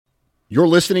You're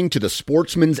listening to the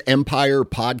Sportsman's Empire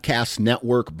Podcast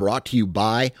Network, brought to you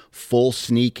by Full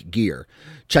Sneak Gear.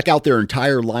 Check out their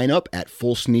entire lineup at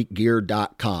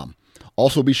fullsneakgear.com.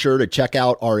 Also be sure to check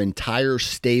out our entire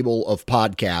stable of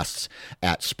podcasts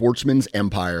at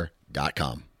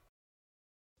sportsmansempire.com.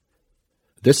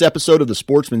 This episode of the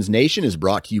Sportsman's Nation is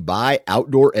brought to you by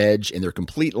Outdoor Edge and their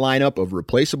complete lineup of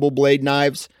replaceable blade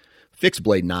knives, fixed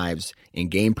blade knives, and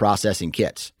game processing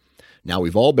kits. Now,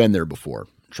 we've all been there before,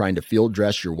 trying to field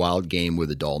dress your wild game with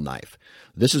a dull knife.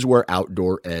 This is where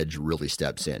Outdoor Edge really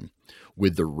steps in.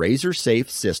 With the Razor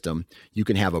Safe system, you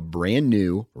can have a brand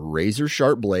new razor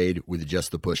sharp blade with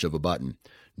just the push of a button.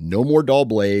 No more dull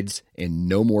blades and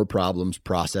no more problems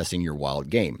processing your wild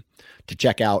game. To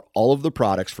check out all of the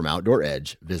products from Outdoor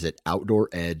Edge, visit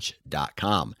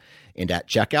OutdoorEdge.com. And at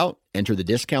checkout, enter the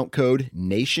discount code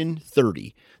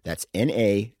NATION30. That's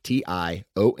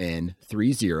NATION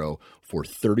 30 for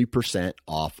 30%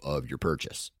 off of your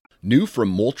purchase. New from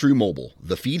Moultrie Mobile,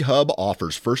 the Feed Hub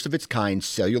offers first-of-its-kind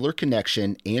cellular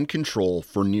connection and control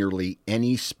for nearly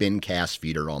any spin cast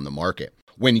feeder on the market.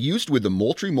 When used with the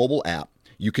Moultrie Mobile app,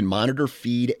 you can monitor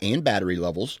feed and battery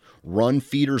levels, run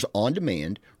feeders on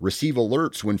demand, receive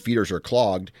alerts when feeders are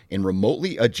clogged, and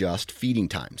remotely adjust feeding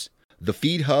times. The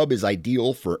Feed Hub is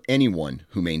ideal for anyone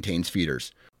who maintains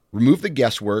feeders. Remove the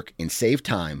guesswork and save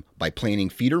time by planning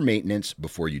feeder maintenance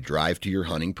before you drive to your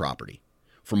hunting property.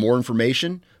 For more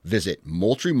information, visit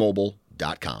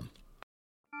MoultrieMobile.com.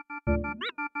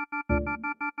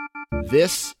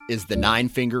 This is the Nine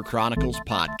Finger Chronicles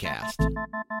podcast,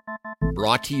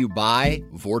 brought to you by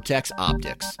Vortex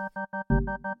Optics.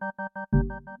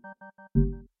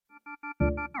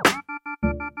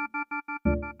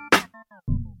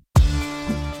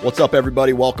 What's up,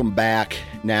 everybody? Welcome back.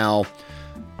 Now,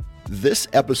 this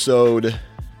episode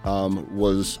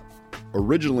was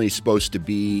originally supposed to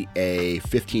be a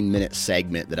 15-minute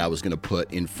segment that I was going to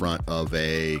put in front of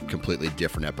a completely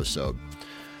different episode.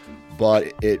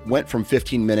 But it went from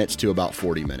 15 minutes to about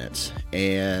 40 minutes.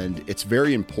 And it's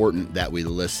very important that we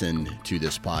listen to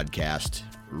this podcast.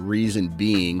 Reason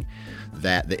being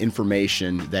that the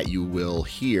information that you will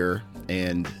hear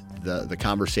and the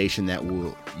conversation that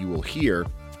you will hear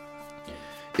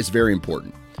is very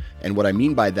important. And what I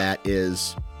mean by that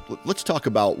is, let's talk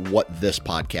about what this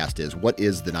podcast is. What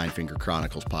is the Nine Finger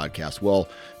Chronicles podcast? Well,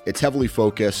 it's heavily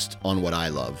focused on what I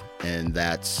love, and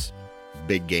that's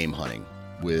big game hunting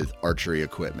with archery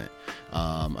equipment.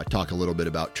 I talk a little bit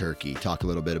about turkey, talk a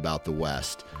little bit about the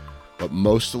West, but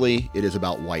mostly it is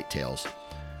about whitetails.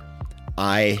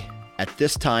 At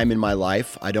this time in my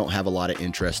life, I don't have a lot of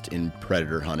interest in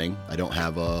predator hunting. I don't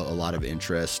have a lot of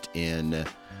interest in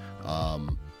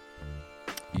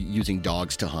using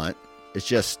dogs to hunt.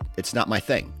 It's not my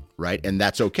thing, right? And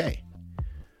that's okay.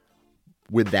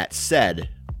 With that said,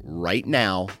 right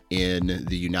now in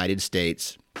the United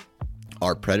States,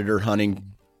 our predator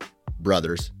hunting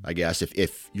brothers, I guess,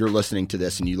 if you're listening to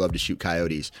this and you love to shoot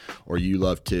coyotes, or you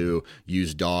love to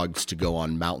use dogs to go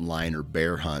on mountain lion or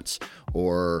bear hunts,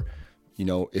 or, you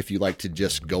know, if you like to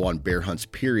just go on bear hunts,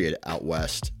 period, out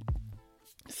west,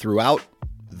 throughout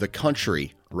the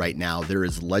country right now, there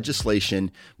is legislation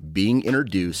being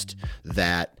introduced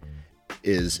that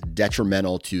is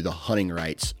detrimental to the hunting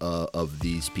rights of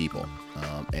these people.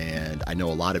 And I know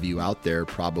a lot of you out there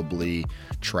probably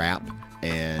trap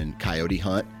and coyote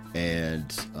hunt and,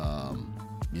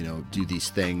 do these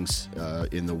things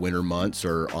in the winter months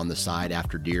or on the side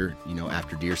after deer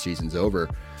season's over.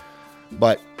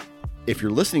 But if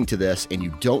you're listening to this and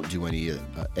you don't do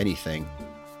anything,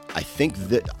 I think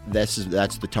that that's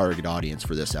the target audience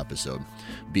for this episode,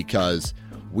 because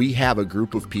we have a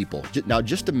group of people. Now,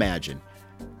 just imagine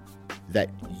that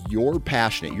you're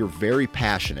very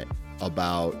passionate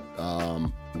about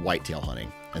whitetail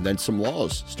hunting, and then some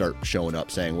laws start showing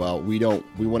up saying, well, we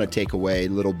want to take away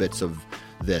little bits of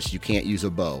this. You can't use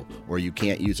a bow, or you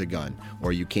can't use a gun,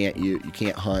 or you can't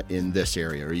hunt in this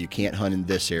area, or you can't hunt in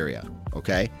this area.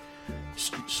 Okay.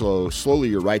 So slowly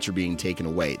your rights are being taken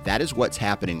away. That is what's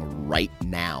happening right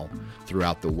now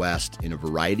throughout the West in a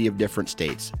variety of different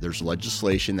states. There's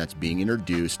legislation that's being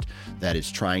introduced that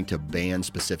is trying to ban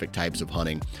specific types of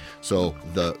hunting. So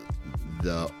the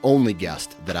only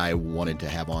guest that I wanted to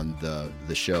have on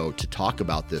the show to talk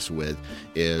about this with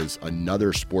is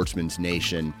another Sportsman's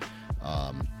Nation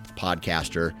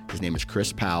podcaster. His name is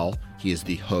Chris Powell. He is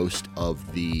the host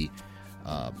of the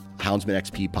Houndsman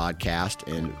XP podcast,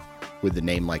 and with the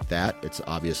name like that, it's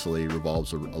obviously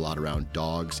revolves a lot around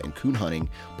dogs and coon hunting,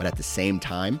 but at the same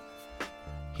time,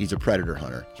 he's a predator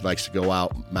hunter. He likes to go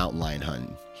out mountain lion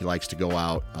hunting. He likes to go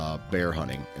out bear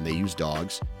hunting, and they use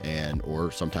dogs, or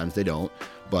sometimes they don't.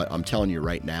 But I'm telling you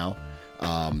right now,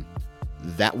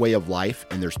 that way of life,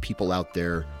 and there's people out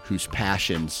there whose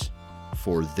passions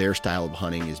for their style of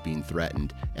hunting is being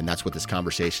threatened. And that's what this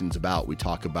conversation is about. We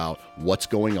talk about what's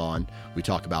going on. We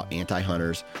talk about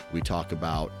anti-hunters. We talk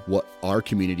about what our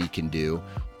community can do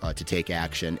to take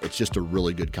action. It's just a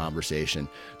really good conversation.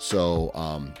 So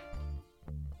I'm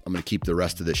going to keep the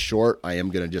rest of this short. I am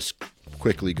going to just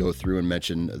quickly go through and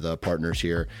mention the partners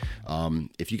here.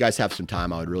 If you guys have some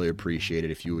time, I would really appreciate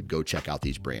it if you would go check out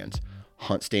these brands.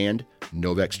 Hunt Stand,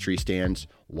 Novex Tree Stands,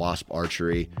 Wasp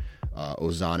Archery,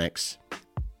 Ozonics,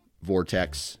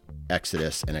 Vortex,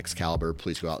 Exodus, and Excalibur.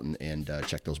 Please go out and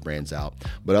check those brands out.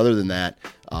 But other than that,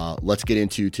 let's get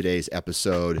into today's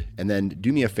episode. And then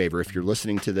do me a favor, if you're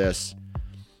listening to this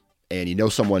and you know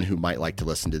someone who might like to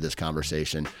listen to this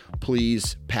conversation,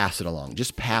 please pass it along.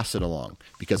 Just pass it along,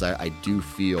 because I do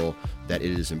feel that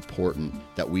it is important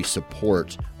that we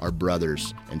support our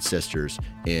brothers and sisters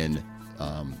in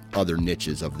other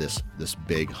niches of this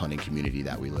big hunting community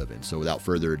that we live in. So without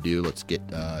further ado, let's get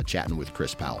chatting with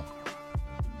Chris Powell.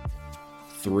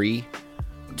 3,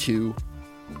 2,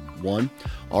 1.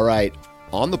 All right.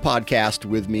 On the podcast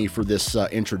with me for this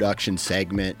introduction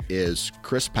segment is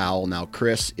Chris Powell. Now,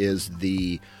 Chris is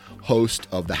the host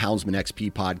of the Houndsman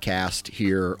XP podcast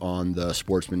here on the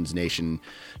Sportsman's Nation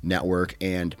Network.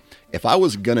 And if I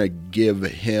was going to give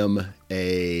him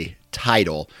a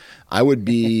title, I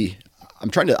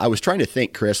was trying to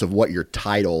think, Chris, of what your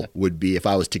title would be if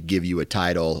I was to give you a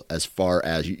title. As far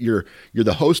as you're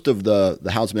the host of the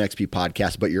Houndsman XP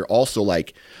podcast, but you're also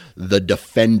like the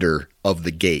defender of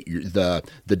the gate. You're the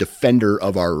defender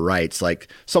of our rights, like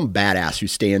some badass who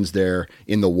stands there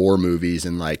in the war movies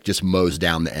and like just mows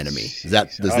down the enemy. I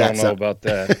don't know about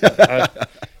that.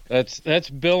 That's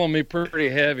billing me pretty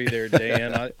heavy there,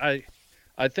 Dan.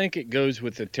 I think it goes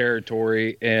with the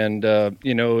territory, and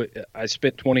I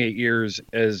spent 28 years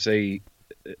as a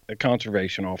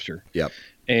conservation officer. Yep.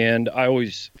 And I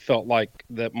always felt like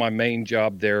that my main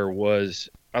job there was,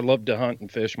 I loved to hunt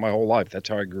and fish my whole life. That's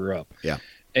how I grew up. Yeah.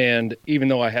 And even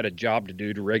though I had a job to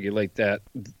do to regulate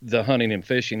the hunting and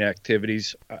fishing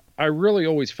activities, I really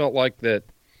always felt like that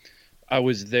I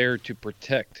was there to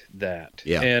protect that.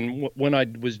 Yeah. And when I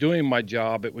was doing my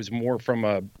job, it was more from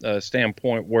a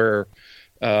standpoint where,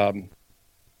 man,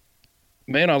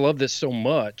 I love this so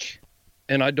much,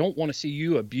 and I don't want to see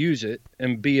you abuse it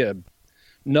and be a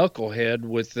knucklehead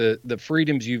with the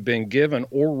freedoms you've been given,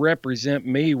 or represent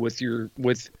me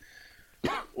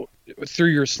through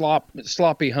your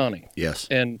sloppy hunting. Yes.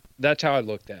 And that's how I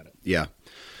looked at it. Yeah.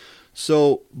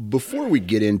 So before we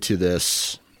get into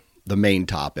the main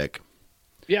topic,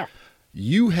 yeah,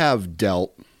 you have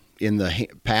dealt in the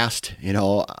past,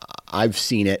 I've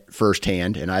seen it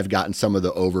firsthand, and I've gotten some of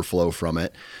the overflow from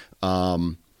it.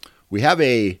 We have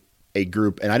a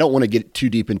group, and I don't want to get too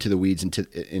deep into the weeds,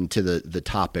 into the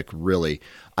topic, really.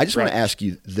 I just want to ask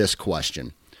you this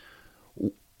question.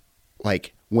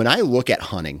 Like, when I look at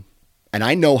hunting, and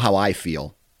I know how I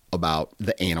feel about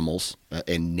the animals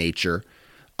and nature,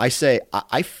 I say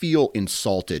I feel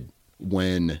insulted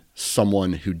when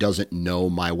someone who doesn't know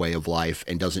my way of life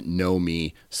and doesn't know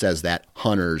me says that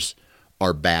hunters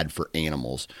are bad for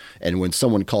animals. And when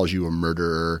someone calls you a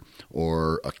murderer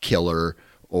or a killer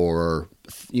or,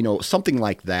 something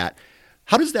like that,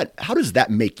 how does that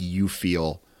make you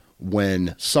feel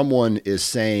when someone is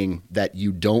saying that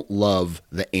you don't love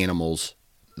the animals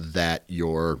that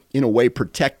you're in a way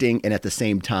protecting, and at the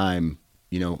same time,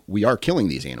 we are killing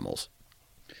these animals?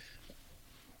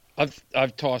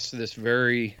 I've tossed this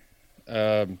very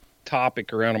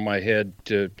topic around in my head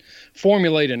to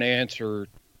formulate an answer,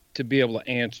 to be able to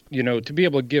answer, to be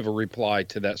able to give a reply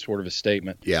to that sort of a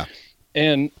statement. Yeah.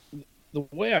 And the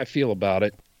way I feel about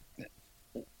it,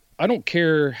 I don't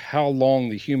care how long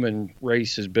the human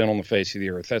race has been on the face of the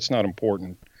earth. That's not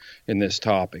important in this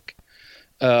topic.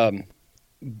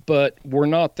 But we're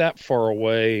not that far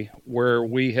away where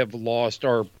we have lost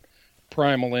our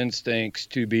primal instincts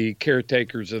to be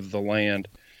caretakers of the land,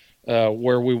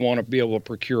 where we want to be able to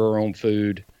procure our own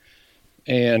food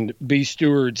and be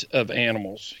stewards of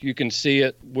animals. You can see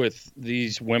it with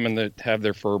these women that have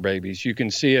their fur babies. You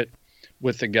can see it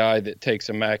with the guy that takes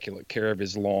immaculate care of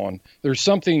his lawn. There's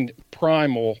something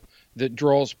primal that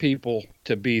draws people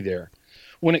to be there.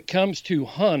 When it comes to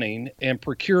hunting and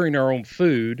procuring our own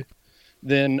food,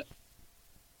 then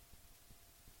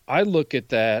I look at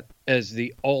that as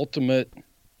the ultimate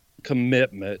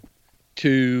commitment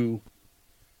to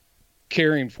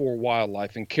caring for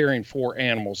wildlife and caring for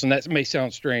animals. And that may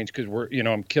sound strange because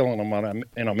I'm killing them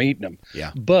and I'm eating them.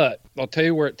 Yeah. But I'll tell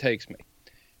you where it takes me.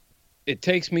 it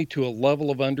takes me to a level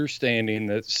of understanding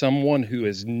that someone who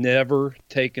has never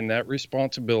taken that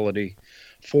responsibility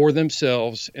for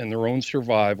themselves and their own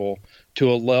survival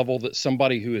to a level that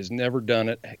somebody who has never done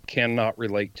it cannot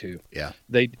relate to. Yeah.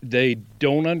 They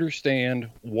don't understand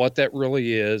what that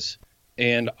really is,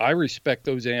 and I respect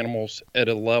those animals at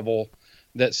a level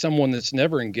that someone that's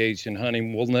never engaged in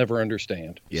hunting will never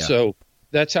understand. Yeah. So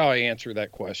that's how I answer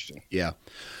that question. Yeah.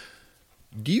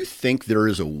 Do you think there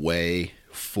is a way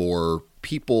for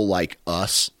people like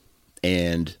us,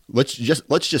 and let's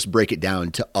just break it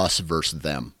down to us versus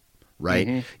them, right?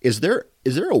 Mm-hmm. Is there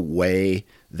a way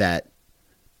that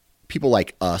people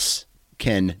like us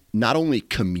can not only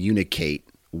communicate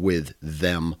with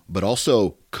them but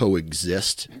also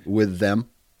coexist with them?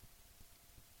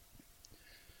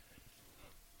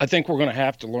 I think we're going to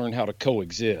have to learn how to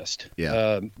coexist.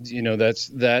 Yeah.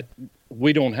 That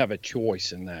we don't have a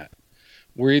choice in that.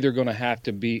 We're either going to have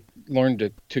to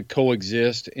learn to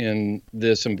coexist in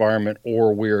this environment,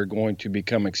 or we are going to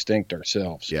become extinct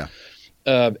ourselves. Yeah.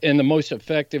 And the most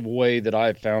effective way that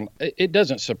I've found, it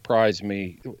doesn't surprise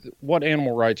me. What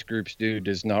animal rights groups do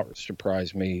does not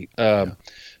surprise me. The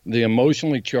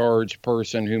emotionally charged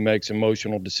person who makes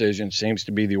emotional decisions seems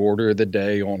to be the order of the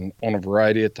day on a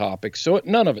variety of topics. So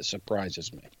none of it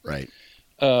surprises me. Right.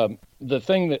 The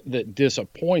thing that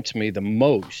disappoints me the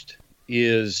most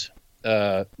is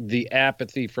the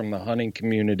apathy from the hunting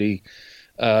community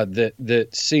that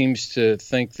seems to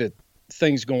think that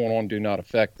things going on do not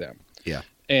affect them. Yeah.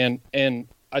 And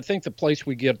I think the place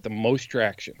we get the most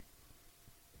traction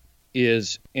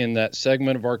is in that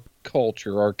segment of our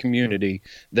culture, our community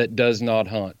that does not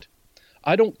hunt.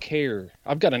 I don't care.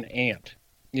 I've got an aunt.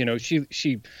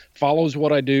 She follows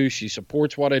what I do. She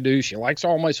supports what I do. She likes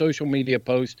all my social media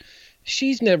posts.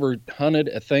 She's never hunted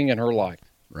a thing in her life.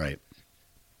 Right.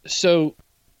 So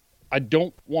I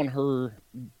don't want her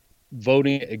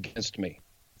voting against me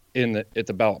at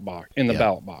the ballot box,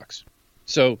 ballot box.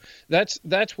 So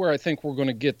that's where I think we're going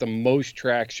to get the most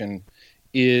traction,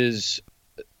 is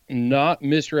not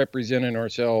misrepresenting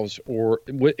ourselves or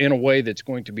in a way that's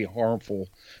going to be harmful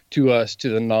to us, to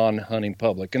the non-hunting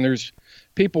public. And there's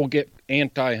people get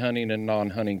anti-hunting and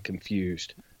non-hunting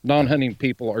confused. Non-hunting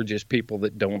people are just people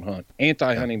that don't hunt.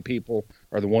 Anti-hunting people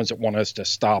are the ones that want us to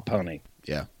stop hunting.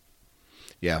 Yeah.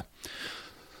 Yeah.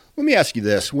 Let me ask you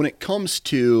this. When it comes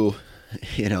to,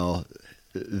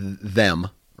 them,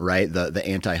 right? The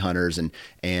anti-hunters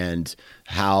and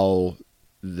how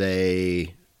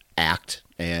they act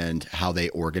and how they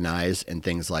organize and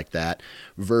things like that,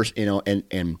 versus,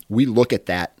 and we look at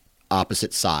that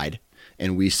opposite side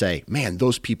and we say, man,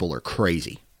 those people are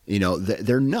crazy.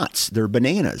 They're nuts. They're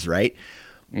bananas, right?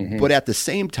 Mm-hmm. But at the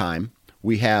same time,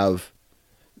 we have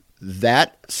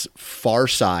that far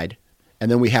side, and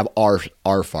then we have our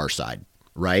far side,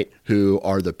 right? Who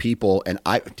are the people. And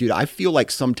I feel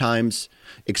like sometimes,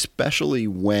 especially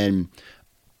when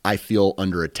I feel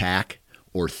under attack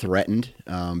or threatened,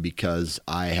 because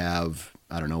I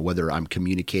don't know, whether I'm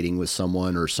communicating with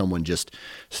someone or someone just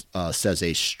says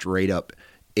a straight up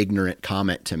ignorant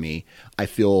comment to me, I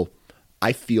feel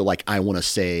like I want to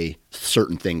say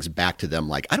certain things back to them.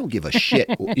 Like, I don't give a shit,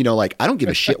 I don't give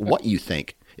a shit what you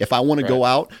think. If I want to go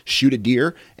out, shoot a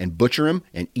deer and butcher him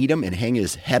and eat him and hang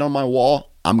his head on my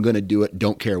wall, I'm going to do it.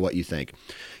 Don't care what you think.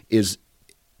 Is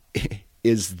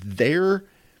there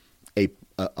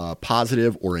a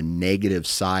positive or a negative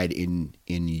side in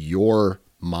your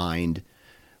mind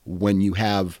when you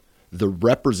have the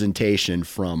representation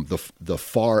from the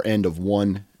far end of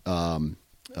one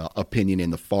opinion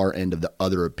and the far end of the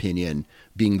other opinion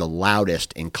being the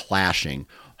loudest and clashing?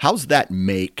 How's that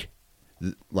make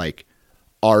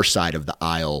our side of the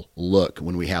aisle look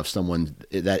when we have someone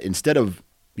that, instead of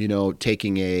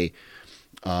taking a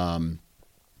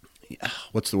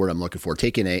what's the word I'm looking for?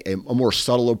 Taking a more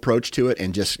subtle approach to it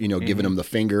and just, giving them the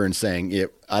finger and saying, yeah,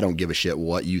 I don't give a shit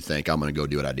what you think. I'm going to go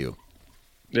do what I do.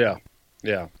 Yeah.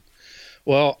 Yeah.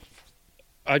 Well,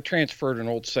 I transferred an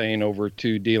old saying over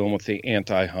to dealing with the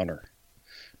anti-hunter.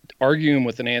 Arguing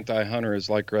with an anti-hunter is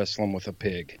like wrestling with a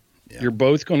pig. Yeah. You're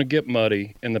both going to get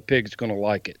muddy and the pig's going to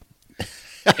like it.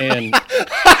 And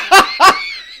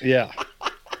yeah.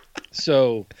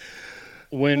 So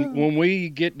when we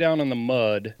get down in the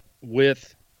mud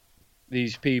with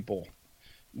these people,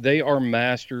 they are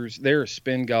masters. They're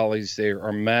Spingollies. They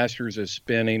are masters of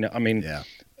spinning. I mean, yeah.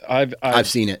 I've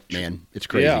seen it, man. It's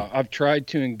crazy. Yeah, I've tried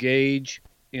to engage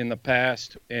in the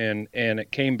past, and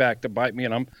it came back to bite me.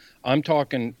 And I'm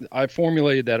talking. I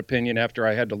formulated that opinion after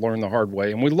I had to learn the hard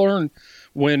way. And we learn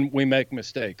when we make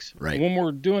mistakes. Right. When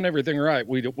we're doing everything right,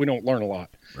 we don't learn a lot.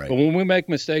 Right. But when we make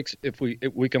mistakes, if we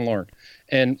can learn.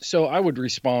 And so I would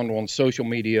respond on social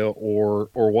media or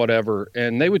whatever,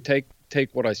 and they would take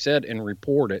what I said and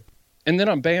report it. And then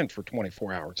I'm banned for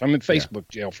 24 hours. I'm in Facebook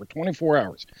jail for 24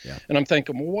 hours. Yeah. And I'm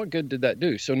thinking, well, what good did that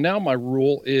do? So now my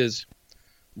rule is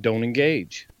don't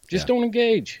engage. Just don't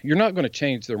engage. You're not going to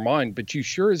change their mind, but you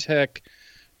sure as heck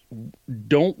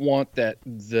don't want that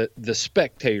the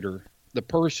spectator, the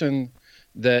person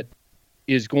that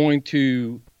is going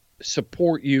to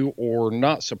support you or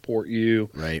not support you,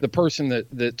 right. the person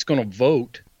that's going to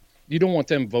vote, you don't want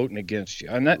them voting against you.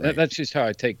 And that's just how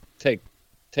I take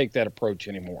that approach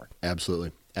anymore.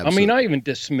 Absolutely. I mean, I even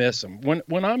dismiss them.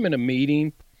 When I'm in a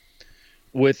meeting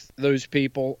with those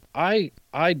people, I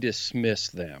dismiss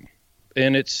them.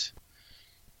 And it's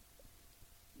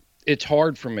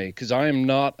hard for me because I'm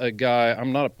not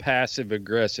a passive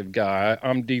aggressive guy.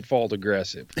 I'm default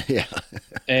aggressive. Yeah.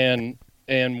 and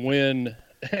when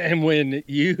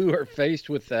you are faced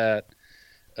with that,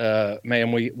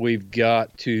 man, we've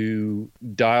got to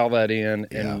dial that in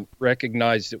and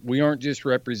recognize that we aren't just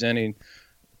representing.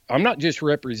 I'm not just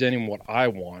representing what I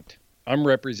want. I'm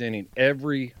representing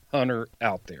every hunter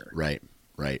out there. Right.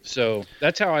 Right. So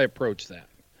that's how I approach that.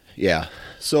 Yeah.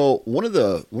 So one of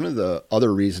the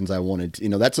other reasons I wanted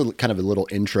to, that's a kind of a little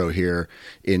intro here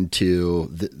into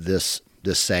this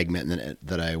segment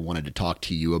that I wanted to talk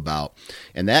to you about,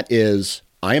 and that is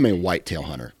I am a whitetail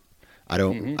hunter. I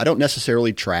don't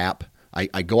necessarily trap.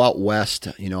 I go out west.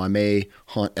 I may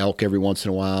hunt elk every once in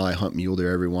a while. I hunt mule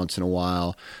deer every once in a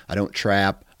while. I don't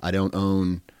trap. I don't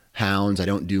own hounds. I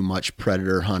don't do much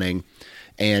predator hunting.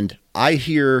 And I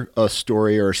hear a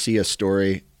story or see a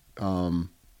story, back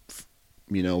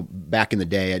in the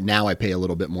day. Now I pay a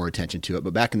little bit more attention to it.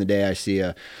 But back in the day, I see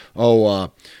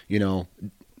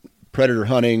predator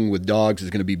hunting with dogs is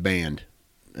going to be banned.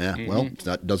 Yeah, well,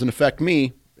 that doesn't affect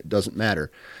me. It doesn't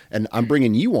matter. And I'm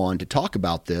bringing you on to talk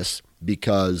about this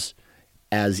because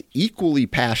as equally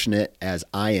passionate as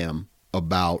I am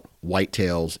about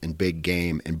whitetails and big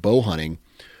game and bow hunting,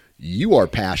 you are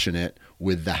passionate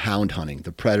with the hound hunting,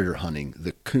 the predator hunting,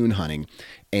 the coon hunting.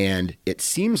 And it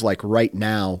seems like right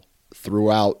now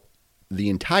throughout the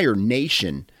entire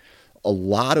nation, a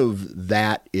lot of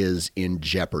that is in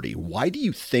jeopardy. Why do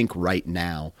you think right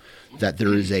now that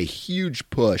there is a huge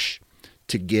push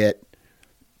to get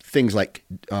things like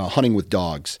hunting with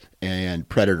dogs and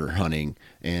predator hunting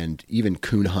and even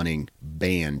coon hunting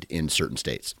banned in certain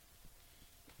states?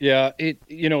 Yeah,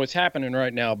 it's happening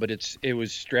right now, but it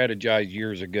was strategized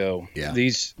years ago. Yeah.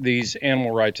 These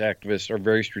animal rights activists are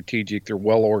very strategic. They're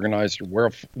well organized.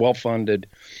 They're well funded.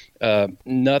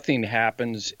 Nothing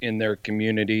happens in their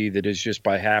community that is just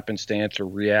by happenstance or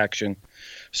reaction.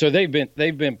 So they've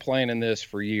been planning this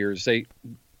for years. They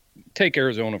take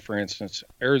Arizona, for instance.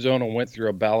 Arizona went through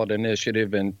a ballot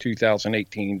initiative in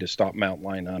 2018 to stop mountain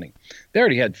lion hunting. They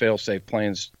already had fail-safe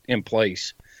plans in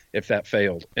place if that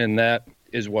failed, and that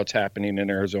is what's happening in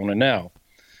Arizona now.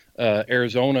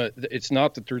 Arizona, it's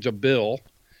not that there's a bill.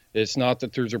 It's not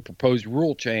that there's a proposed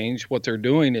rule change. What they're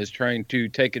doing is trying to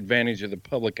take advantage of the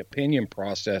public opinion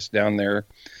process down there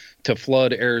to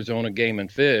flood Arizona Game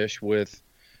and Fish with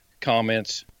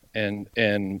comments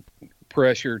and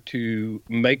pressure to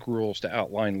make rules to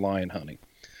outline lion hunting.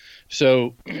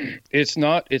 So it's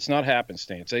not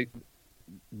happenstance.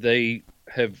 They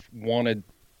have wanted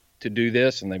to do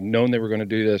this, and they've known they were going to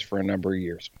do this for a number of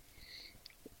years.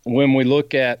 When we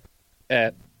look at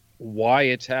why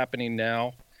it's happening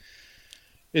now,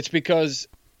 it's because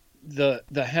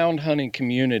the hound hunting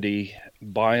community,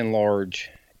 by and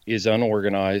large, is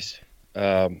unorganized.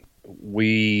 I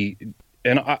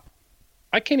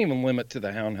can't even limit to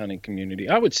the hound hunting community.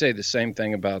 I would say the same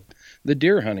thing about the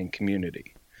deer hunting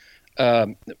community.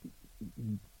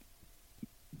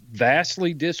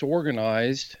 Vastly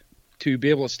disorganized to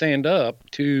be able to stand up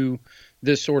to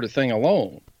this sort of thing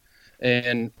alone.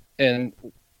 And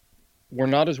we're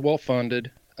not as well funded,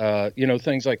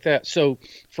 things like that. So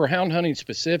for hound hunting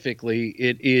specifically,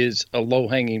 it is a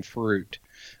low-hanging fruit.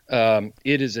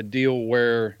 It is a deal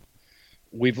where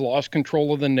we've lost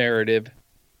control of the narrative.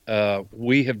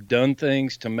 We have done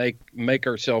things to make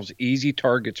ourselves easy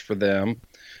targets for them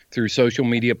through social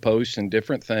media posts and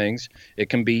different things. It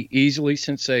can be easily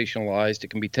sensationalized. It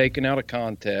can be taken out of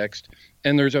context.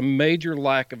 And there's a major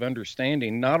lack of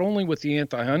understanding, not only with the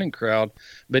anti-hunting crowd,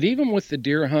 but even with the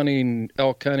deer hunting,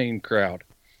 elk hunting crowd.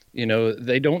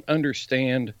 They don't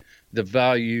understand the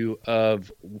value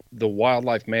of the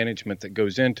wildlife management that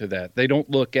goes into that. They don't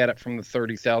look at it from the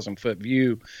 30,000 foot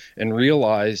view and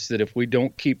realize that if we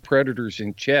don't keep predators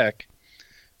in check,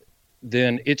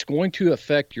 then it's going to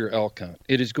affect your elk hunt.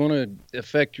 It is going to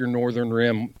affect your northern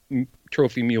rim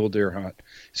trophy mule deer hunt.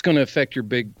 It's going to affect your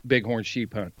bighorn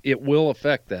sheep hunt. It will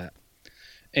affect that.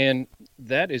 And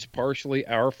that is partially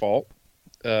our fault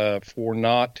for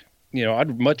not,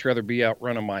 I'd much rather be out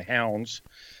running my hounds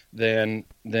than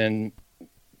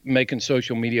making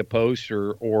social media posts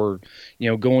or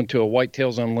going to a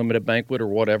Whitetails Unlimited banquet or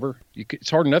whatever. It's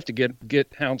hard enough to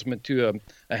get houndsmen to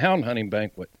a hound hunting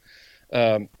banquet.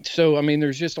 So, I mean,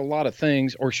 there's just a lot of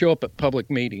things, or show up at public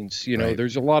meetings. Right.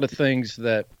 There's a lot of things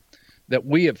that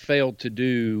we have failed to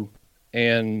do,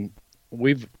 and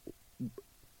we're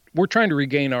trying to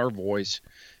regain our voice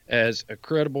as a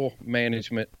credible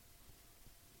management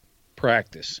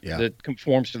practice that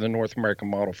conforms to the North American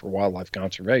model for wildlife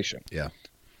conservation. Yeah.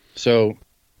 So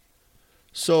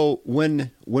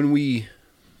when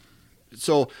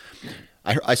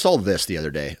I saw this the other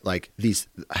day, like these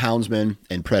houndsmen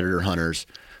and predator hunters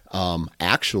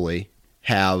actually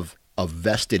have a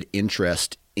vested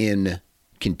interest in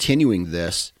continuing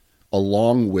this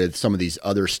along with some of these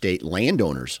other state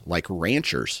landowners like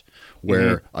ranchers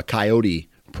where a coyote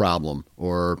problem,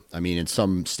 or in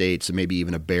some states maybe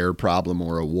even a bear problem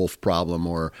or a wolf problem,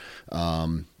 or I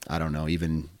don't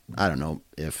know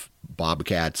if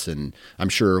bobcats, and I'm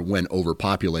sure when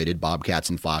overpopulated, bobcats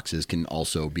and foxes can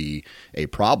also be a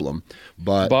problem.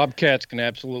 But bobcats can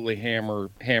absolutely hammer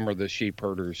the sheep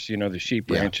herders, the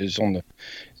sheep ranches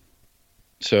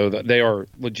so that they are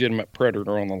legitimate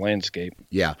predator on the landscape.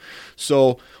 Yeah.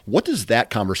 So what does that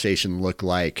conversation look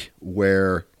like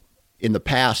where in the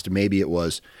past maybe it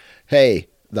was, hey,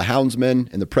 the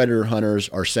houndsmen and the predator hunters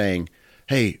are saying,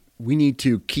 hey, we need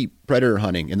to keep predator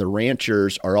hunting. And the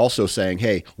ranchers are also saying,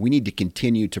 hey, we need to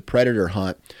continue to predator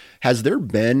hunt. Has there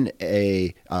been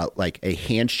a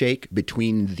handshake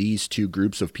between these two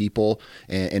groups of people?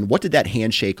 And what did that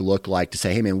handshake look like to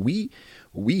say, hey, man,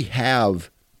 we have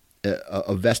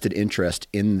a vested interest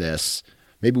in this.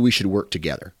 Maybe we should work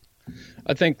together.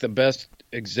 I think the best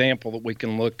example that we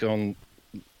can look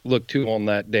to on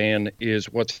that, Dan,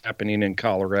 is what's happening in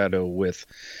Colorado with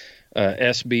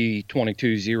SB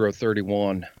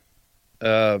 22031.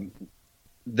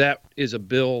 That is a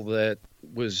bill that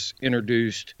was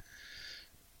introduced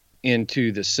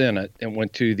into the Senate and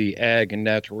went to the Ag and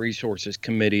Natural Resources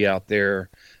Committee out there.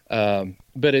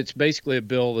 But it's basically a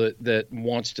bill that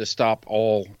wants to stop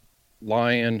all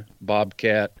lion,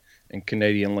 bobcat, and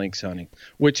Canadian lynx hunting,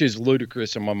 which is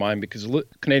ludicrous in my mind because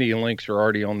Canadian lynx are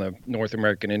already on the North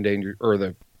American endangered, or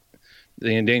the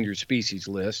endangered species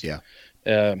list. Yeah.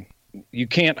 You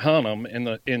can't hunt them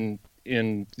in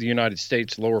the United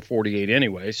States lower 48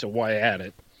 anyway, so why add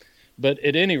it? But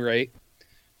at any rate,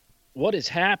 what has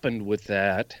happened with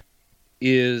that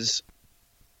is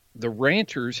the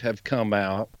ranchers have come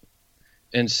out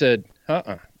and said,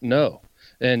 no.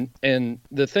 And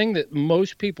the thing that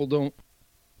most people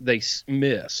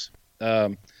miss,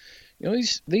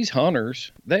 these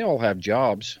hunters, they all have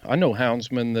jobs. I know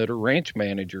houndsmen that are ranch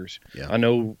managers. Yeah. I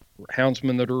know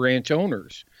houndsmen that are ranch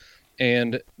owners.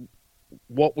 And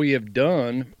what we have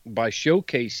done by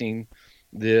showcasing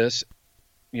this,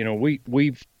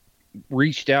 we've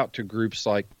reached out to groups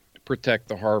like Protect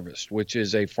the Harvest, which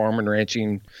is a farm and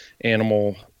ranching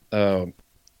animal.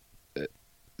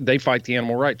 They fight the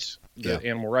animal rights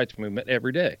movement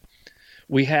every day.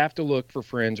 We have to look for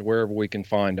friends wherever we can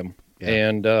find them. Yeah.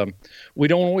 And we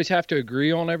don't always have to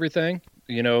agree on everything.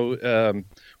 We don't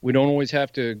always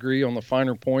have to agree on the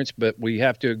finer points, but we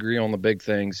have to agree on the big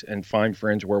things and find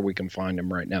friends where we can find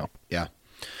them right now. Yeah.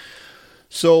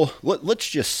 So let's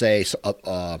just say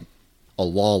a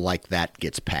law like that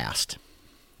gets passed.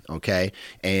 Okay.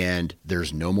 And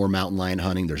there's no more mountain lion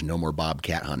hunting. There's no more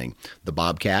bobcat hunting. The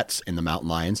bobcats and the mountain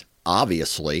lions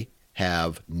obviously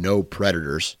have no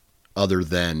predators other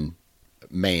than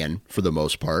man for the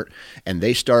most part, and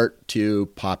they start to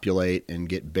populate and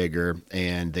get bigger,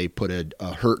 and they put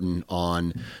a hurting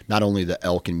on not only the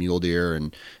elk and mule deer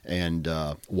and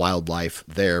wildlife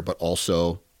there, but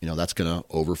also that's going to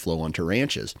overflow onto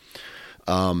ranches.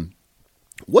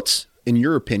 What's, in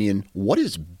your opinion, what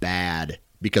is bad?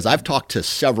 Because I've talked to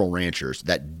several ranchers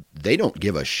that they don't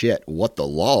give a shit what the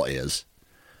law is.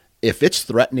 If it's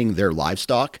threatening their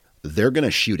livestock, they're going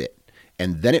to shoot it,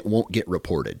 and then it won't get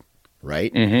reported.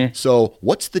 Right. Mm-hmm. So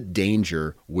what's the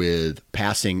danger with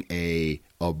passing a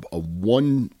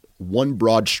one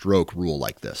broad stroke rule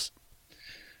like this?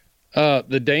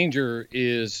 The danger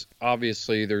is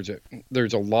obviously there's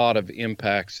a lot of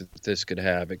impacts that this could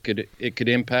have. It could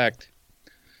impact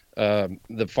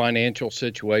the financial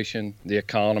situation, the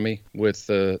economy with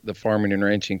the farming and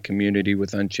ranching community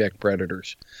with unchecked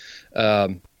predators.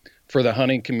 For the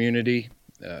hunting community,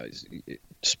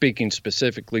 speaking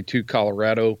specifically to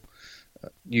Colorado,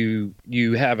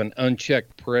 you have an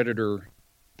unchecked predator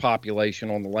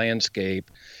population on the landscape,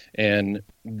 and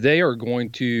they are going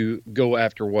to go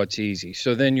after what's easy.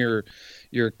 So then your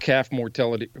calf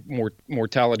mortality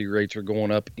rates are going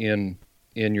up in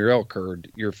your elk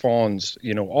herd, your fawns,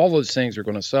 all those things are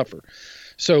going to suffer.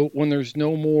 So when there's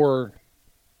no more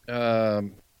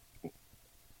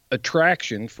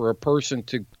attraction for a person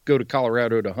to go to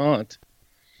Colorado to hunt,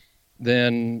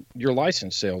 then your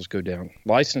license sales go down.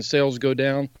 License sales go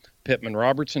down,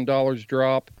 Pittman-Robertson dollars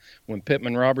drop. When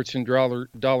Pittman-Robertson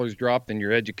dollars drop, then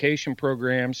your education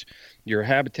programs, your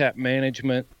habitat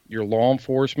management, your law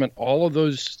enforcement, all of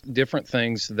those different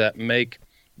things that make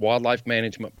wildlife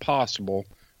management possible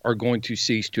are going to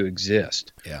cease to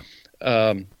exist. Yeah.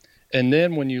 And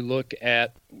then when you look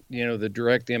at, the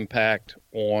direct impact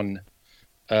on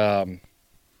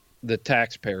the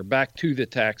taxpayer, back to the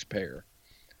taxpayer,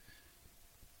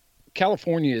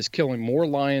 California is killing more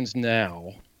lions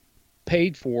now,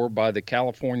 paid for by the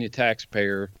California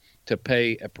taxpayer to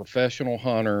pay a professional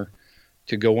hunter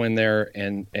to go in there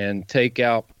and take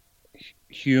out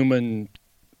human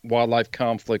wildlife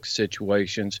conflict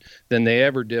situations than they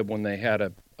ever did when they had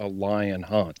a lion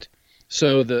hunt.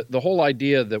 So the whole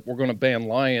idea that we're going to ban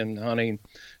lion hunting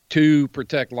to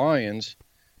protect lions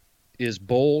is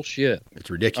bullshit. It's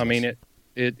ridiculous. I mean,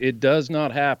 it does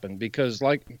not happen, because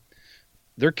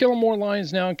they're killing more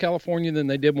lions now in California than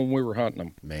they did when we were hunting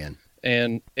them. Man.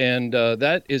 And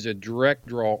that is a direct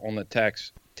draw on the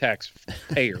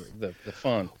taxpayer, the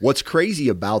fund. What's crazy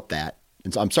about that,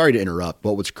 and I'm sorry to interrupt,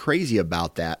 but what's crazy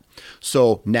about that,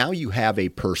 so now you have a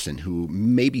person who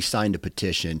maybe signed a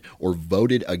petition or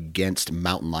voted against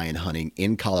mountain lion hunting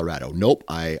in Colorado. Nope,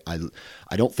 I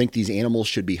don't think these animals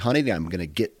should be hunted. I'm going to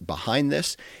get behind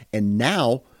this. And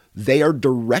now they are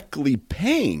directly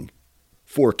paying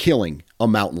for killing a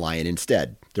mountain lion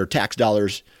instead. Their tax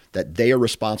dollars that they are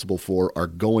responsible for are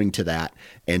going to that.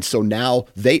 And so now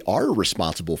they are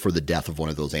responsible for the death of one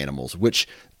of those animals, which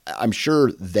I'm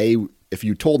sure if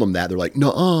you told them that, they're like,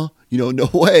 no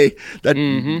way, that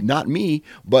not me.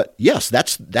 But yes,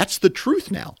 that's the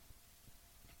truth now.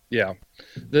 Yeah.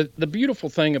 The beautiful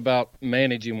thing about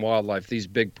managing wildlife, these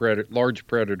big large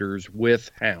predators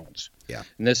with hounds. Yeah.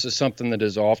 And this is something that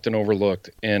is often overlooked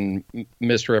and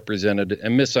misrepresented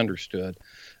and misunderstood.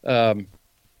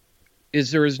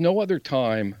 There is no other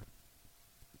time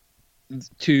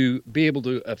to be able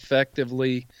to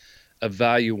effectively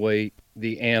evaluate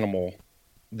the animal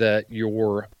that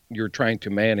you're trying to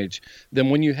manage than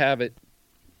when you have it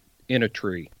in a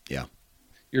tree. Yeah.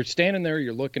 You're standing there,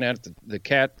 you're looking at the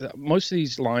cat. Most of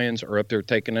these lions are up there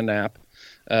taking a nap.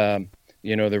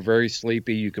 They're very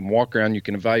sleepy. You can walk around, you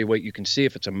can evaluate, you can see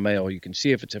if it's a male, you can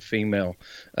see if it's a female.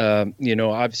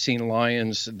 I've seen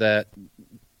lions that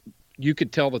you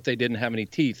could tell that they didn't have any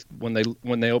teeth when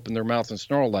they opened their mouth and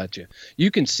snarled at you.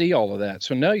 You can see all of that.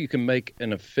 So now you can make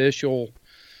an official,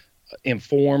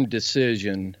 informed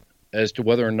decision as to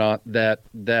whether or not that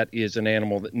is an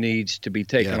animal that needs to be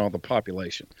taken on the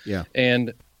population. Yeah.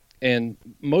 And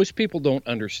most people don't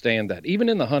understand that. Even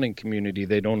in the hunting community,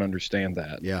 they don't understand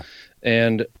that. Yeah.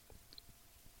 And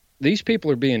these people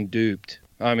are being duped.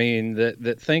 I mean,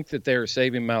 that think that they're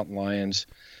saving mountain lions.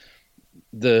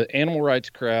 The animal rights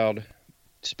crowd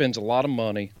spends a lot of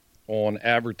money on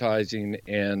advertising,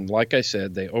 and like I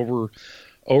said, they over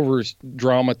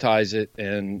dramatize it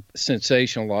and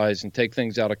sensationalize and take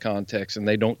things out of context, and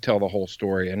they don't tell the whole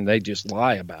story, and they just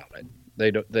lie about it.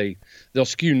 They'll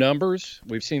skew numbers.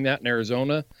 We've seen that in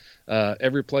Arizona.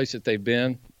 Every place that they've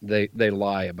been, they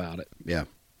lie about it. Yeah,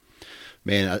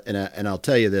 man. And I'll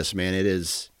tell you this, man.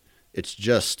 It's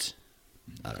just,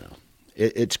 I don't know.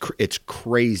 It's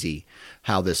crazy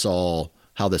how it all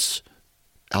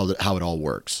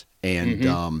works.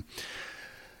 And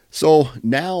so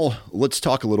now let's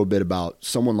talk a little bit about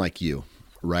someone like you,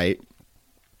 right?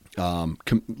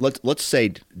 Let's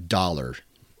say dollar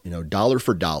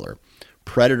for dollar.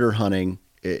 Predator hunting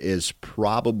is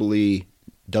probably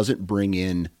doesn't bring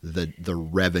in the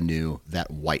revenue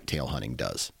that whitetail hunting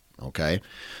does. Okay,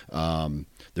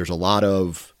 there's a lot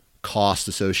of cost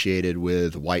associated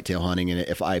with whitetail hunting, and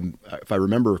if I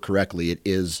remember correctly, it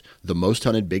is the most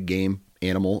hunted big game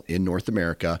animal in North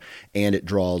America, and it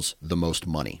draws the most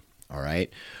money. All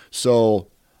right, so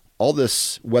all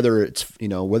this, whether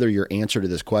your answer to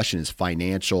this question is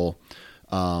financial,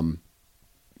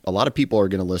 A lot of people are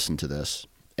going to listen to this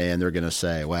and they're going to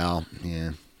say, well,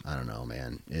 yeah, I don't know,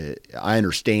 man. I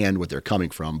understand what they're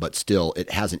coming from, but still, it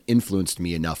hasn't influenced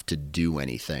me enough to do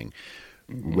anything.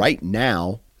 Mm-hmm. Right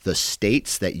now, the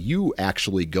states that you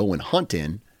actually go and hunt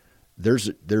in, there's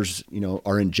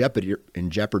are in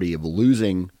jeopardy of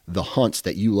losing the hunts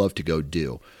that you love to go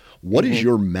do. What is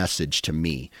your message to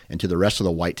me and to the rest of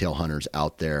the whitetail hunters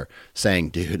out there saying,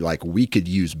 dude, like we could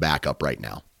use backup right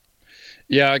now?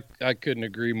 Yeah, I couldn't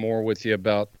agree more with you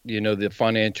about, the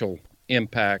financial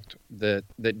impact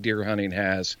that deer hunting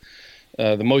has.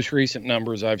 The most recent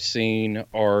numbers I've seen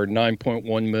are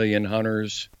 9.1 million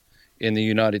hunters in the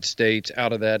United States.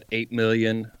 Out of that, 8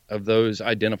 million of those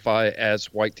identify as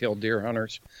whitetail deer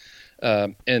hunters.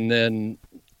 And then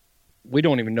we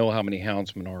don't even know how many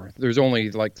houndsmen are. There's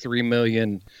only like 3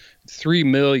 million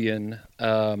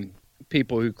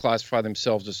people who classify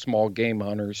themselves as small game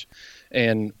hunters,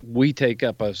 and we take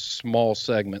up a small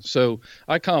segment. So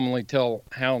I commonly tell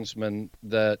houndsmen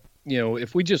that,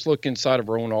 if we just look inside of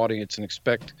our own audience and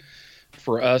expect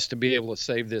for us to be able to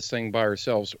save this thing by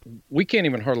ourselves, we can't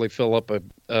even hardly fill up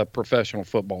a professional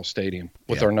football stadium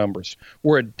with our numbers.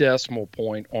 We're a decimal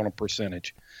point on a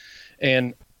percentage.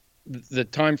 And the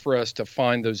time for us to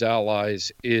find those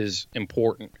allies is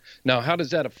important. Now, how does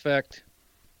that affect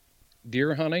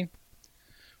deer hunting?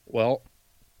 Well,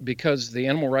 because the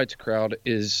animal rights crowd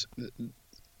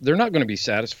they're not going to be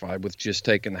satisfied with just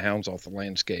taking the hounds off the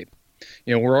landscape.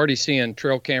 We're already seeing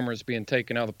trail cameras being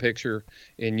taken out of the picture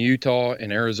in Utah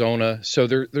and Arizona. So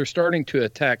they're starting to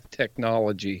attack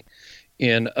technology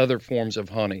in other forms of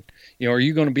hunting. Are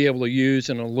you going to be able to use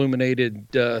an illuminated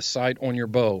sight on your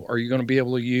bow? Are you going to be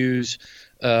able to use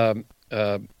a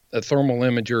thermal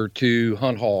imager to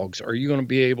hunt hogs? Are you going to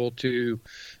be able to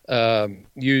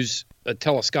use a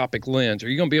telescopic lens? Are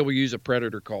you going to be able to use a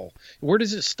predator call? Where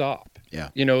does it stop? Yeah.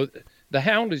 The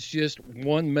hound is just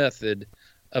one method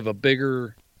of a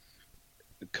bigger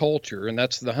culture, and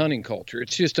that's the hunting culture.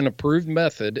 It's just an approved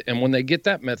method, and when they get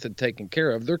that method taken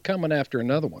care of, they're coming after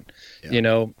another one.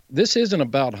 Yeah. This isn't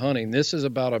about hunting. This is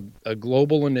about a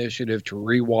global initiative to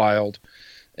rewild,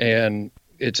 and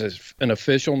it's an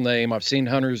official name. I've seen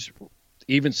hunters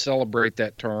even celebrate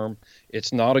that term.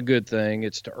 It's not a good thing.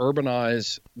 It's to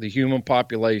urbanize the human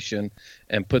population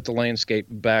and put the landscape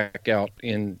back out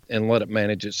and let it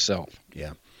manage itself.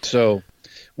 Yeah. So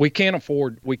we can't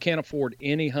afford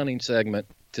any hunting segment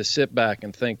to sit back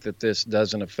and think that this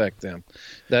doesn't affect them.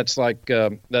 That's like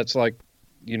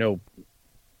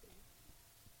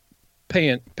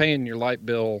paying your light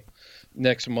bill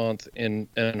next month and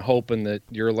hoping that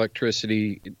your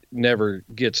electricity never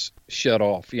gets shut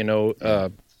off,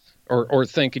 or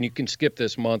thinking you can skip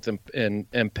this month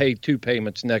and pay 2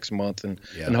 payments next month and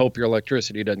hope your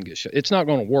electricity doesn't get shut. It's not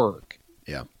going to work.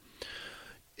 Yeah.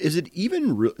 Is it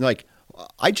even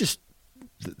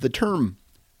the term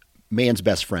man's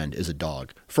best friend is a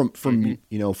dog from from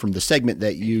the segment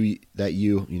that you're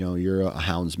a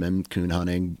houndsman, coon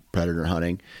hunting, predator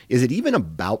hunting. Is it even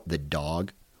about the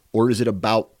dog, or is it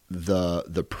about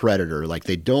the predator? Like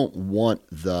they don't want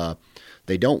the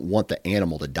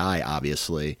animal to die,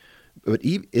 obviously, but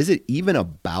is it even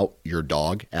about your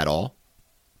dog at all?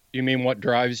 You mean what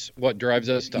drives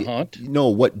us to hunt? No,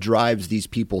 what drives these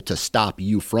people to stop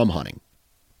you from hunting?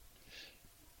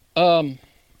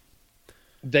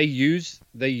 They use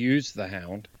the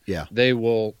hound. Yeah. They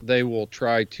will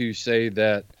try to say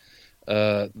that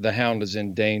the hound is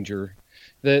in danger.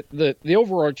 The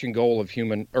overarching goal of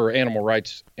human or animal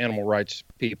rights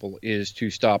people is to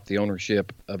stop the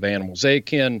ownership of animals. They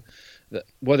can,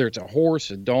 whether it's a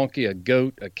horse, a donkey, a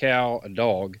goat, a cow, a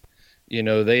dog,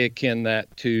 they akin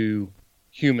that to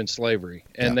human slavery,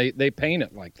 and they paint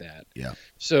it like that. Yeah.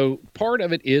 So part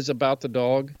of it is about the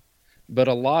dog, but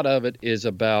a lot of it is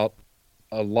about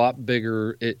a lot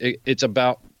bigger. It's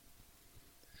about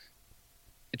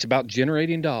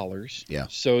generating dollars. Yeah.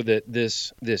 So that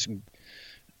this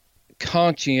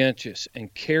conscientious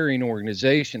and caring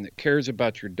organization that cares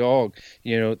about your dog,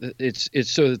 it's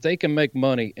so that they can make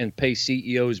money and pay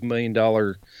CEOs $1 million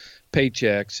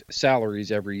paychecks,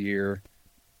 salaries every year.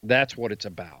 That's what it's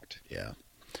about. Yeah.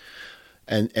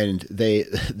 And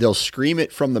they'll scream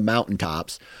it from the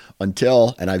mountaintops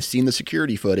until, and I've seen the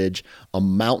security footage, a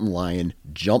mountain lion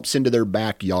jumps into their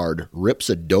backyard, rips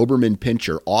a Doberman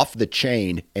Pinscher off the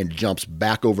chain, and jumps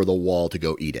back over the wall to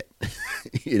go eat it.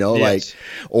 Yes.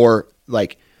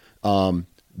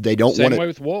 They don't want to. Same way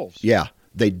with wolves. Yeah,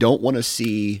 they don't want to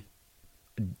see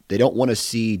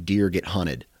deer get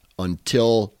hunted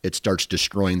until it starts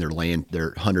destroying their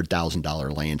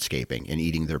 $100,000 landscaping and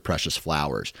eating their precious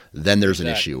flowers. Then there's an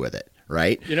issue with it,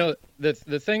 right?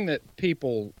 The thing that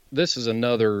people, this is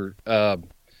another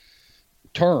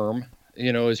term,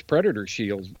 is predator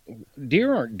shield.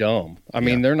 Deer aren't dumb. I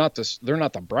mean, they're not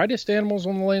the brightest animals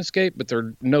on the landscape, but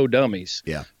they're no dummies.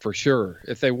 Yeah, for sure.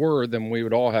 If they were, then we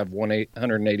would all have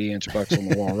 180-inch bucks on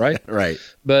the wall, right? right.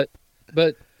 But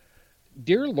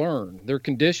deer learn. They're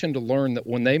conditioned to learn that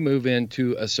when they move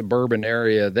into a suburban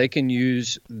area, they can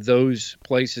use those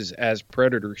places as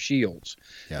predator shields.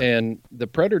 Yeah. And the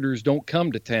predators don't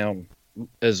come to town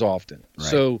as often. Right.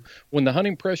 So when the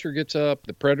hunting pressure gets up,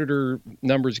 the predator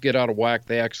numbers get out of whack,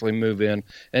 they actually move in.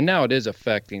 And now it is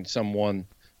affecting someone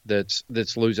that's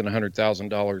losing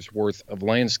 $100,000 worth of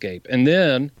landscape. And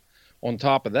then on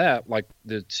top of that, like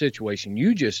the situation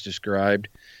you just described,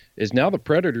 is now the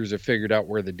predators have figured out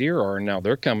where the deer are, and now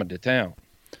they're coming to town,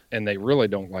 and they really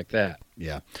don't like that.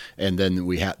 Yeah, and then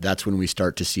that's when we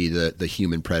start to see the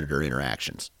human predator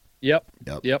interactions. Yep,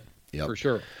 for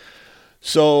sure.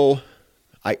 So,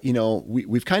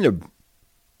 we've kind of,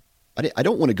 I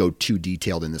don't want to go too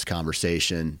detailed in this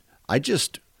conversation. I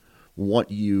just want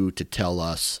you to tell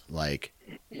us, like,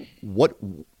 what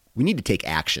we need to take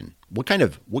action. What kind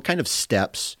of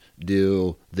steps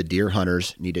do the deer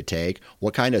hunters need to take?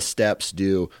 What kind of steps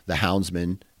do the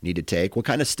houndsmen need to take? What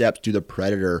kind of steps do the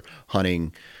predator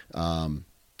hunting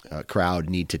crowd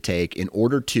need to take in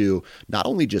order to not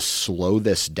only just slow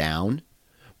this down,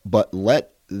 but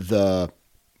let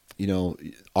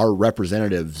our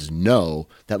representatives know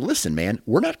that, listen, man,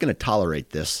 we're not going to tolerate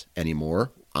this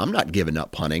anymore. I'm not giving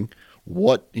up hunting.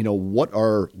 What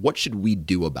should we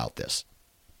do about this?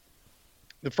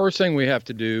 The first thing we have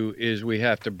to do is we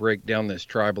have to break down this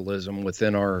tribalism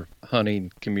within our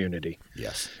hunting community.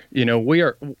 Yes.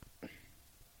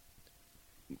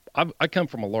 I come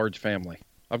from a large family.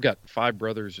 I've got 5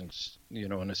 brothers and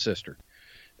a sister.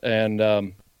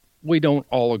 And we don't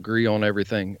all agree on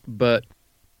everything, but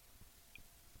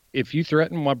if you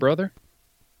threaten my brother,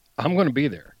 I'm going to be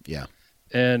there. Yeah.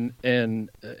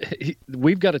 And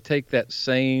we've got to take that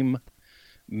same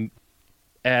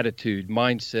attitude,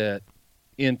 mindset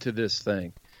into this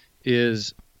thing.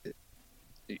 Is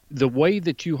the way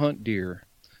that you hunt deer.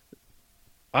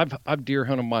 I've deer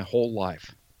hunted my whole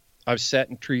life. I've sat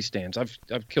in tree stands.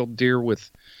 I've killed deer with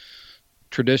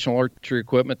traditional archery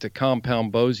equipment to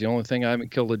compound bows. The only thing I haven't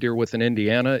killed a deer with in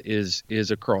Indiana is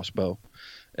a crossbow,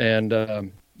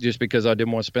 and just because I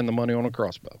didn't want to spend the money on a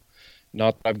crossbow.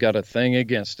 Not that I've got a thing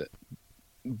against it.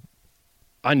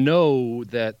 I know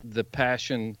that the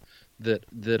passion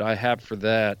that I have for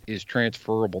that is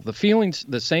transferable.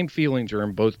 The same feelings are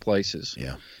in both places.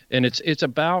 Yeah. And it's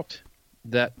about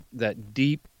that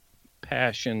deep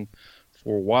passion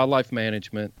for wildlife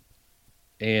management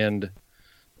and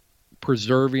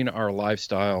preserving our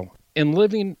lifestyle and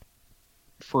living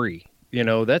free.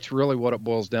 That's really what it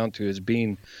boils down to, is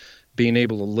being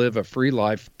able to live a free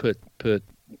life, put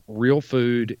real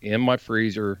food in my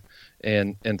freezer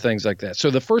and things like that. So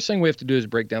the first thing we have to do is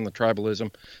break down the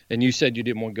tribalism. And you said you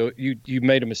didn't want to go, you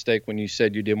made a mistake when you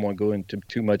said you didn't want to go into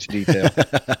too much detail.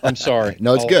 I'm sorry.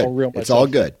 No, it's good. It's all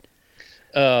good.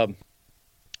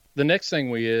 The next thing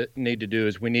we need to do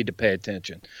is we need to pay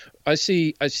attention. I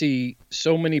see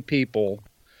so many people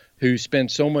who spend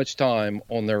so much time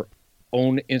on their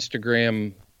own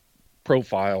Instagram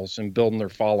profiles and building their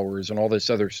followers and all this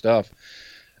other stuff.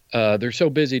 They're so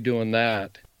busy doing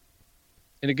that.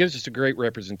 And it gives us a great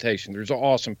representation. There's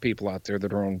awesome people out there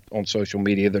that are on social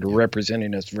media that are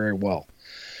representing us very well.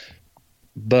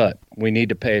 But we need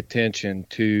to pay attention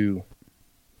to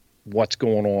what's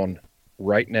going on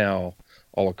right now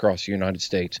all across the United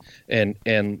States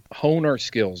and hone our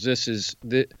skills.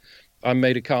 I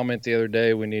made a comment the other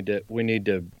day. We need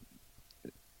to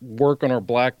work on our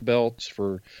black belts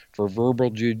for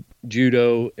verbal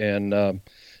judo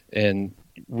and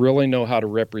really know how to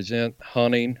represent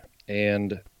hunting,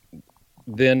 and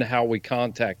then how we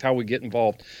get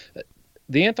involved.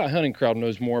 The anti-hunting crowd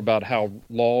knows more about how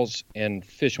laws and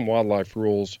fish and wildlife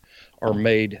rules are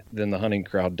made than the hunting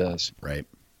crowd does. Right.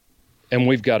 And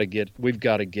we've got to get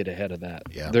ahead of that.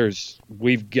 Yeah.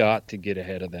 We've got to get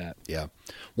ahead of that. Yeah.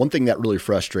 One thing that really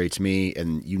frustrates me,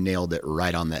 and you nailed it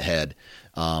right on the head,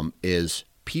 is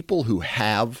people who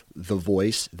have the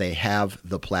voice, they have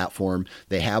the platform,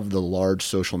 they have the large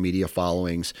social media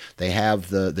followings, they have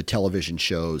the television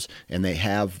shows, and they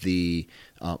have the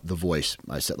voice.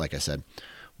 Like I said,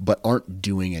 but aren't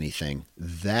doing anything.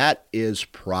 That is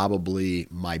probably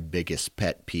my biggest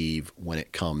pet peeve when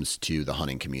it comes to the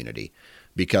hunting community,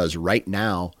 because right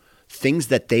now, things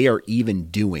that they are even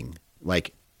doing,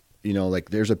 like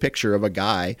there's a picture of a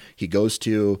guy, he goes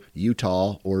to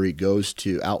Utah or he goes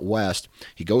to out west,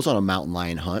 he goes on a mountain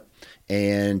lion hunt,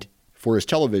 and for his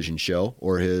television show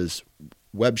or his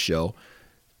web show,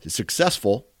 is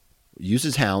successful,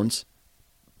 uses hounds,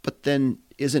 but then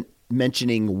isn't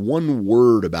mentioning one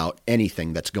word about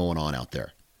anything that's going on out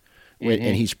there. Mm-hmm.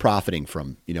 And he's profiting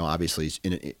from, obviously he's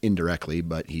indirectly,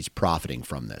 but he's profiting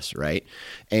from this, right?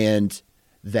 And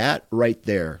that right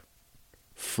there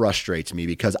frustrates me,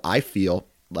 because I feel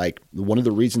like one of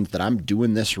the reasons that I'm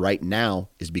doing this right now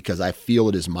is because I feel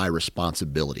it is my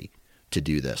responsibility to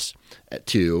do this,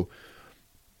 to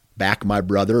back my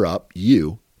brother up,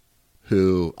 you,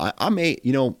 who I may,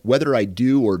 whether I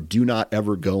do or do not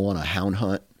ever go on a hound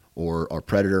hunt or a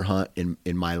predator hunt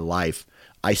in my life,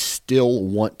 I still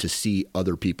want to see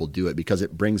other people do it, because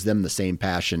it brings them the same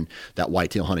passion that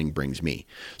whitetail hunting brings me.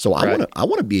 So right. I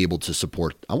want to be able to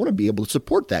support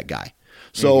that guy.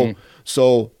 So,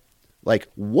 so like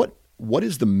what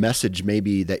is the message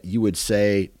maybe that you would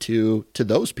say to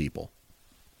those people?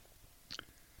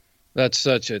 It's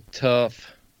such a tough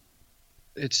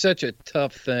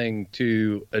thing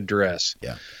to address.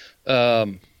 Yeah.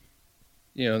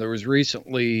 There was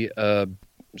recently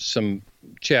some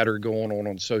chatter going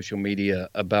on social media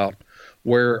about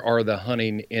where are the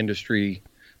hunting industry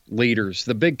leaders,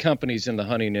 the big companies in the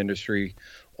hunting industry,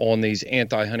 on these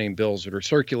anti-hunting bills that are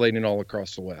circulating all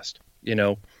across the West.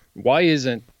 Why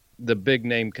isn't the big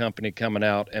name company coming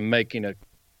out and making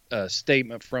a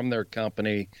statement from their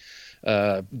company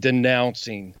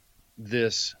denouncing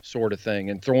this sort of thing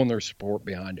and throwing their support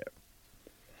behind it?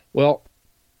 Well,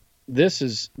 this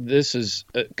is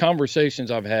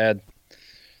conversations I've had.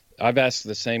 I've asked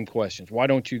the same questions. Why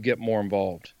don't you get more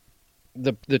involved?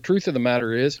 The truth of the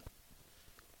matter is,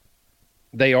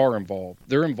 they are involved.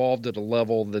 They're involved at a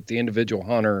level that the individual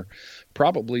hunter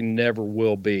probably never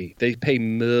will be. They pay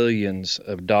millions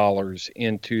of dollars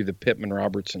into the Pittman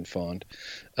Robertson Fund.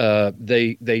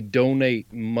 They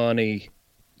donate money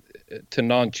to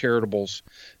non-charitables,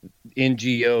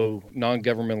 NGO,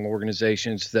 non-governmental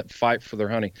organizations that fight for their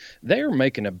hunting. They're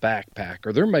making a backpack,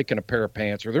 or they're making a pair of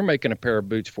pants, or they're making a pair of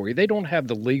boots for you. They don't have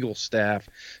the legal staff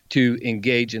to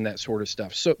engage in that sort of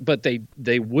stuff. So, but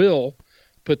they will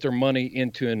put their money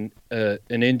into an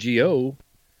NGO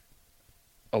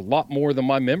a lot more than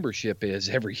my membership is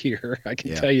every year. I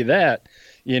can tell you that,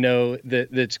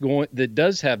 that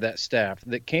does have that staff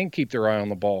that can keep their eye on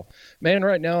the ball. Man,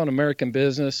 right now in American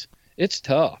business, it's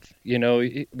tough.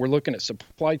 We're looking at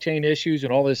supply chain issues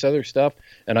and all this other stuff.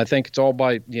 And I think it's all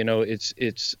by, well,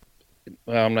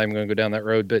 I'm not even going to go down that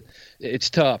road, but it's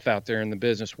tough out there in the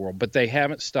business world. But they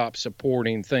haven't stopped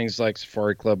supporting things like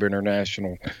Safari Club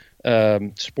International,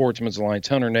 Sportsman's Alliance,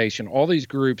 Hunter Nation, all these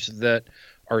groups that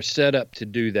are set up to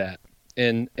do that.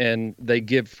 And they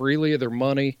give freely of their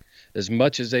money as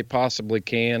much as they possibly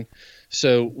can.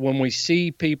 So when we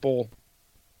see people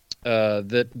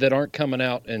that aren't coming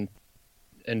out and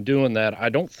doing that, I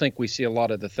don't think we see a lot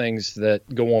of the things that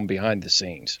go on behind the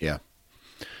scenes.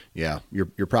 Yeah,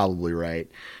 you're probably right.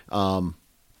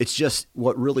 It's just,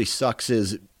 what really sucks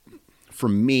is, for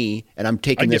me, and I'm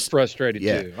taking this. I get frustrated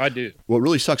too. I do. What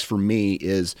really sucks for me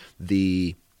is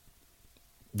this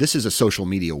is a social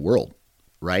media world,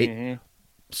 right? Mm-hmm.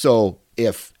 So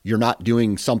if you're not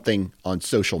doing something on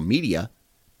social media,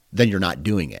 then you're not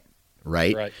doing it.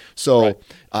 Right. So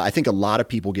I think a lot of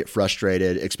people get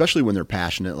frustrated, especially when they're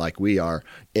passionate like we are,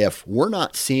 if we're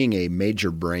not seeing a major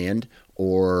brand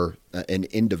or an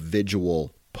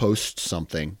individual post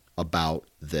something about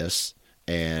this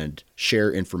and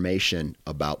share information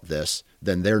about this,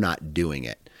 then they're not doing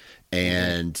it.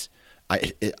 And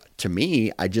to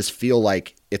me, I just feel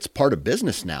like it's part of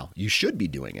business now. You should be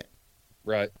doing it.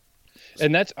 Right.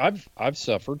 And that's, I've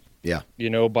suffered,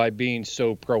 by being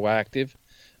so proactive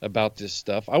about this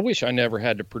stuff. I wish I never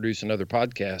had to produce another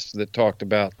podcast that talked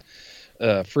about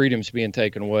freedoms being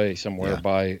taken away somewhere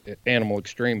by animal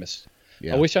extremists.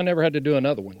 I wish I never had to do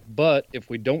another one. But if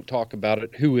we don't talk about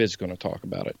it, who is going to talk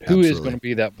about it? Absolutely. Who is going to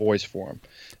be that voice for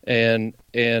them?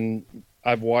 And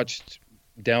I've watched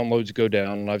downloads go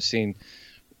down, and I've seen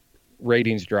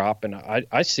ratings drop, and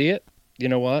I see it. You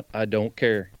know what? I don't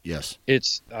care. Yes.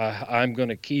 It's I'm going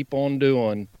to keep on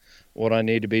doing what I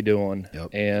need to be doing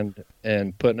and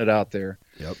putting it out there.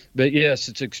 Yep. But yes,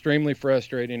 it's extremely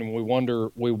frustrating, and we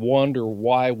wonder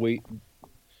why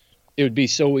it would be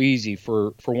so easy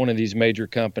for one of these major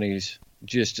companies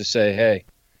just to say, hey,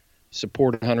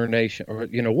 support Hunter Nation, or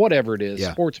whatever it is,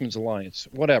 Sportsman's Alliance,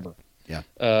 whatever.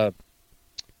 Yeah.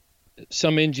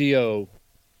 Some NGO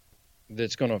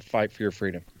that's going to fight for your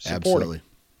freedom. Support Absolutely.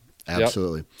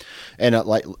 Absolutely. Yep.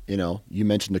 And you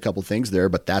mentioned a couple things there,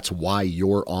 but that's why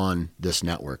you're on this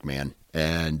network, man.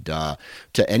 And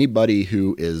to anybody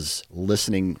who is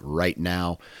listening right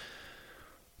now,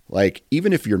 like,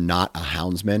 even if you're not a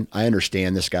houndsman, I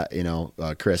understand this guy,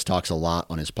 Chris talks a lot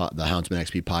on the Houndsman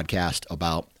XP podcast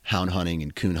about hound hunting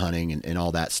and coon hunting and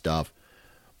all that stuff.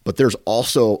 But there's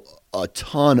also a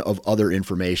ton of other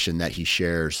information that he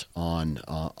shares on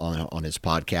his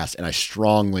podcast. And I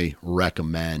strongly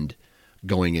recommend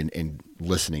going in and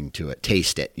listening to it,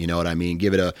 taste it. You know what I mean?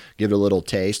 Give it a little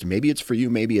taste. Maybe it's for you,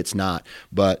 maybe it's not,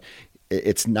 but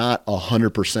it's not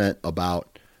 100%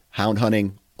 about hound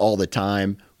hunting all the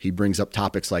time. He brings up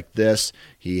topics like this.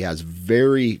 He has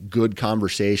very good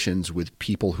conversations with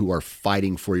people who are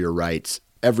fighting for your rights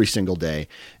every single day.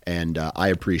 And I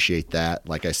appreciate that,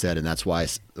 like I said, and that's why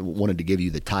I wanted to give you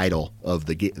the title of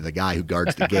the guy who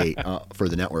guards the gate for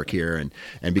the network here.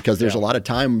 And because there's a lot of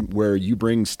time where you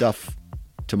bring stuff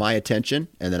to my attention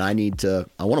and then I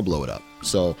want to blow it up.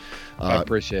 So I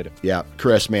appreciate it. Yeah.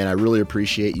 Chris, man, I really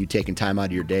appreciate you taking time out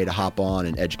of your day to hop on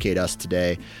and educate us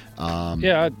today.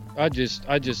 I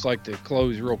just like to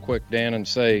close real quick, Dan, and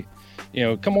say,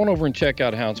 come on over and check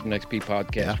out Houndsman XP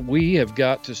podcast. Yeah. We have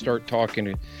got to start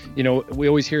talking. We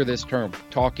always hear this term,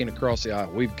 talking across the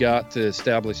aisle. We've got to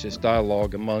establish this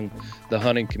dialogue among the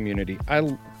hunting community.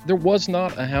 There was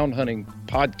not a hound hunting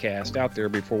podcast out there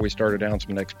before we started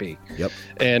Houndsman XP. Yep.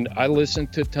 And I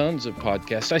listened to tons of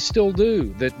podcasts. I still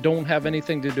do, that don't have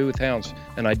anything to do with hounds.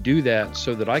 And I do that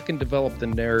so that I can develop the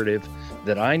narrative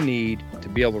that I need to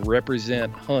be able to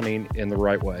represent hunting in the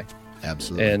right way.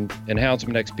 Absolutely. And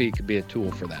Houndsman XP could be a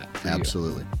tool for that.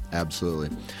 Absolutely.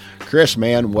 Absolutely. Chris,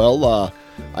 man, well,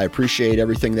 I appreciate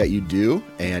everything that you do.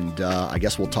 And I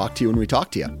guess we'll talk to you when we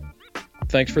talk to you.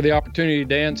 Thanks for the opportunity,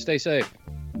 Dan. Stay safe.